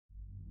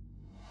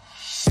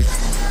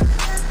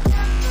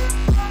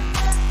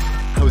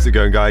How's it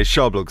going, guys?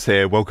 SharkBlox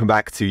here. Welcome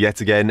back to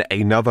yet again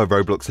another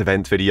Roblox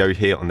event video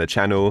here on the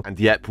channel. And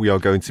yep, we are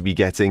going to be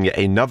getting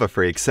another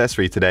free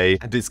accessory today,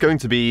 and it's going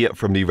to be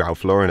from the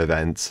Ralph Lauren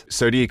event.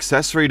 So the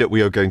accessory that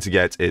we are going to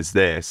get is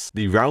this,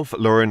 the Ralph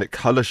Lauren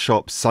Color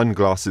Shop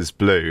Sunglasses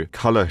Blue.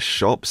 Color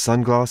Shop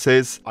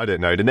Sunglasses? I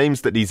don't know, the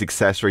names that these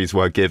accessories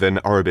were given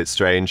are a bit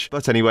strange,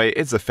 but anyway,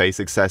 it's a face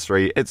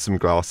accessory, it's some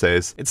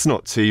glasses. It's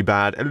not too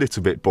bad, a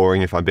little bit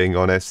boring if I'm being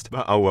honest,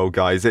 but oh well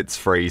guys, it's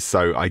free,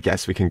 so I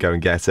guess we can go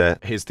and get it.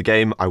 Here's the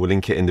game, I will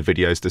link it in the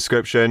video's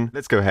description.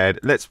 Let's go ahead,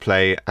 let's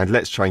play, and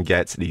let's try and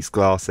get these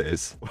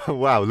glasses.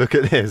 Wow, look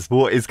at this,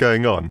 what is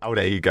going on? Oh,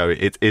 there you go,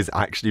 it is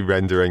actually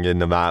rendering in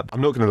the map.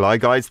 I'm not gonna lie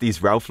guys,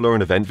 these Ralph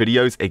Lauren event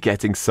videos are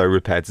getting so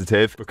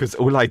repetitive, because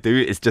all I do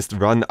is just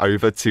run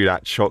over to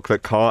that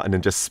chocolate car and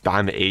then just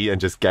spam E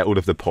and just get all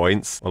of the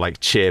points, or like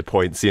cheer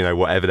points, you know,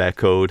 whatever they're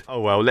called. Oh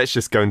well, let's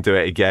just go and do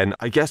it again.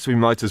 I guess we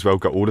might as well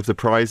get all of the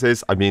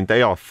prizes. I mean,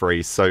 they are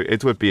free, so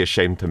it would be a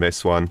shame to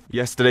miss one.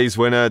 Yesterday's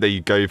winner, there you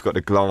go, you've got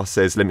the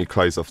glasses. Let me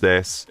close off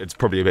this. It's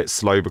probably a bit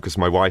slow because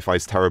my Wi-Fi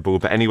is terrible,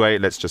 but anyway,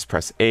 let's just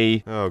press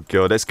E. Oh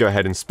god, let's go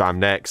ahead and spam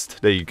next.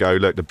 There you go,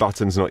 look, the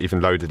button's not even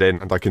loaded in,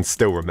 and I can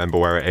still remember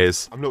where it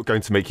is. I'm not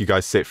going to make you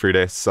guys sit through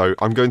this, so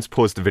I'm going to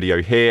pause the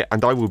video here,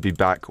 and I will be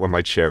back when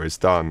my cheer is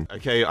done.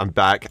 Okay, I'm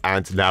back,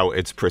 and now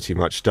it's pretty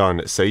much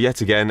done. So yet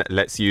again,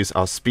 let's use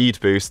our speed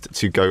boost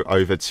to go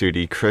over to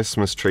the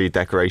Christmas tree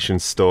decoration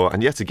store,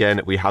 and yet again,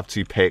 we have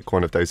to pick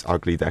one of those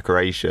ugly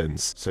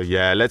decorations. So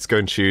yeah, let's go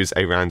and choose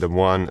a random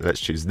one.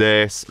 Let's choose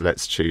this.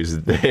 Let's choose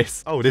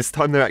this. Oh, this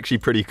time they're actually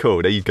pretty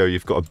cool. There you go,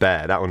 you've got a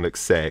bear. That one looks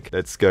sick.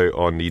 Let's go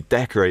on the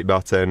decorate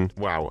button.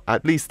 Wow,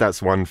 at least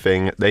that's one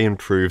thing. They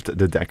improved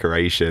the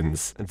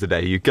decorations. And so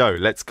there you go.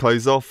 Let's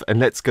close off and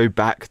let's go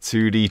back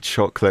to the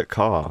chocolate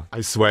car.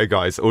 I swear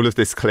guys, all of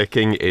this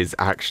clicking is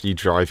actually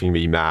driving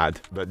me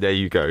mad. But there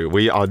you go.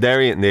 We are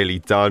nearly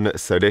done.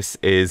 So this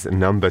is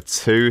number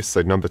 2.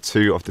 So number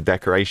 2 of the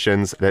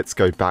decorations. Let's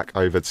go back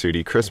over to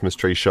the Christmas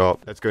tree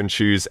shop. Let's go and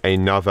choose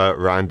another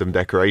random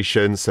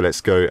decoration. So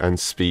let's go and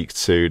speak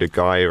to the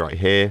guy right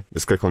here.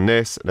 Let's click on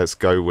this. Let's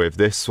go with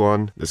this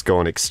one. Let's go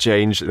on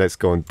exchange. Let's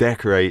go on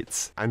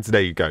decorate. And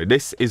there you go.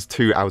 This is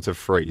 2 out of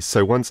 3.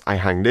 So once I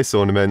hang this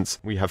ornament,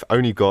 we have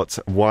only got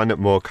one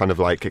more kind of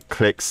like a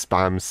click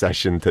spam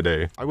session to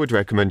do. I would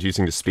recommend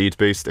using the speed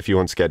boost if you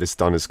want to get this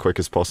done as quick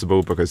as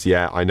possible, because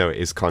yeah, I know it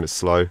is kind of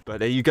slow. But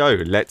there you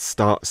go. Let's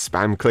start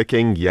spam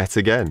clicking yet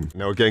again.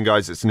 Now again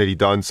guys, it's nearly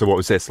done. So what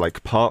was this,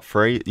 like part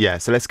 3? Yeah,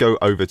 so let's go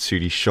over to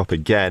the shop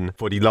again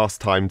for the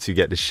last time to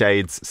get the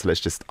shades. So let's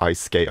just ice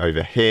skate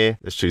over here.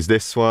 Let's choose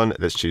this one.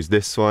 Let's choose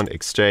this one.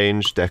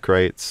 Exchange,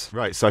 decorate.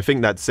 Right, so I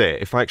think that's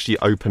it. If I actually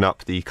open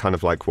up the kind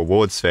of like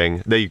rewards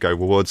thing, there you go,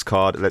 rewards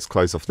card. Let's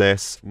close off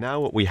this.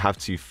 Now we have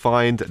to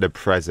find the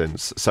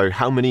presents. So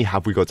how many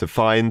have we got to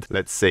find?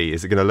 Let's see.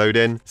 Is it going to load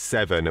in?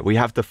 7. We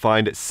have to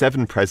find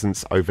 7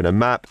 presents over the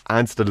map,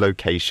 and the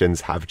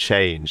locations have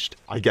changed.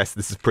 I guess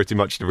this is pretty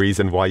much the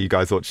reason why you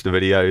guys watch the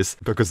videos,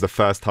 because the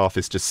first half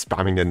is just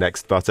spamming the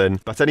next button.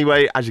 But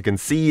anyway, as you can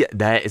see,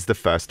 there is the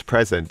first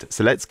present.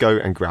 So let's go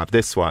and grab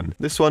this one.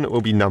 This one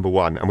will be number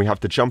 1, and we have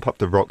to jump up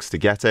the rocks to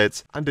get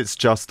it, and it's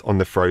just on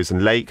the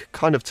frozen lake,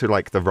 kind of to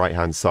like the right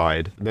hand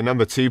side. The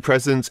number 2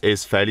 present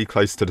is fairly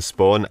close to the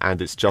spawn,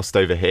 and it's just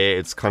over here.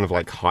 It's kind of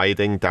like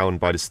hiding down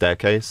by the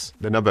staircase.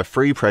 The number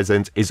 3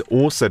 present is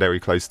also very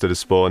close to the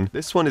spawn.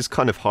 This one is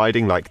kind of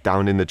hiding like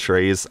down in the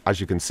trees. As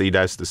you can see,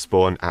 there's the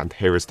spawn, and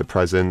here is the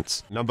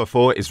present. Number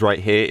 4 is right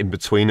here in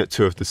between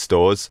 2 of the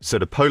stores. So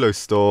the Polo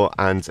store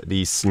and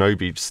the Snow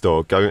Beach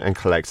store. Go and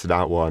collect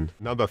that one.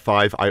 Number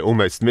 5, I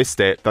almost missed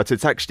it, but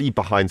it's actually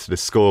behind the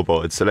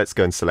scoreboard. So let's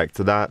go and select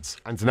that.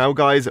 And now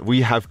guys,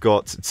 we have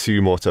got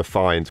 2 more to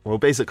find. Well,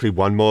 basically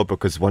 1 more,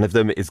 because one of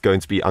them is going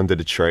to be under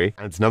the tree.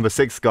 And number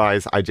 6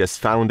 guys, I just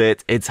found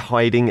it. It's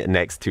hiding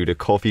next to the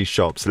coffee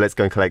shop. So let's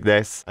go and collect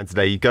this. And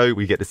there you go.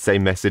 We get the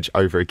same message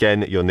over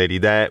again. You're nearly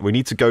there. We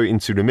need to go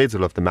into the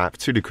middle of the map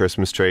to the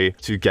Christmas tree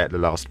to get the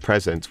last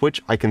present,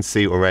 which I can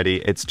see already.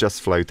 It's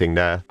just floating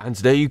there. And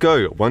there you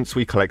go. Once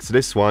we collect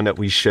this one,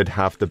 we should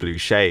have the blue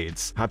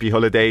shades. Happy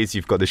holidays.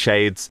 You've got the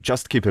shades.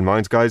 Just keep in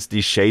mind, guys,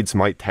 these shades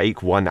might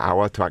take 1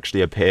 hour to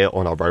actually appear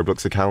on our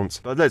Roblox account.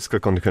 But let's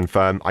click on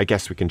confirm. I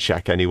guess we can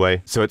check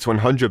anyway. So it's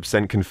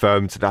 100%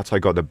 confirmed that I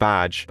got the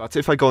badge. But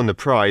if I go on the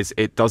prize,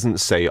 it doesn't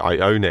say I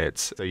own it.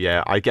 So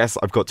yeah, I guess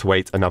I've got to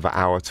wait another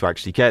hour to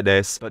actually get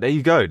this. But there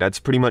you go. That's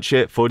pretty much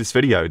it for this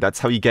video. That's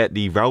how you get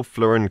the Ralph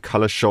Lauren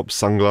Color Shop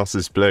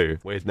Sunglasses Blue.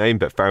 Weird name,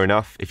 but fair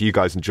enough. If you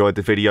guys enjoyed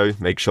the video,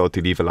 make sure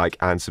to leave a like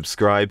and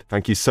subscribe.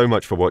 Thank you so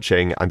much for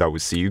watching, and I will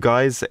see you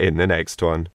guys in the next one.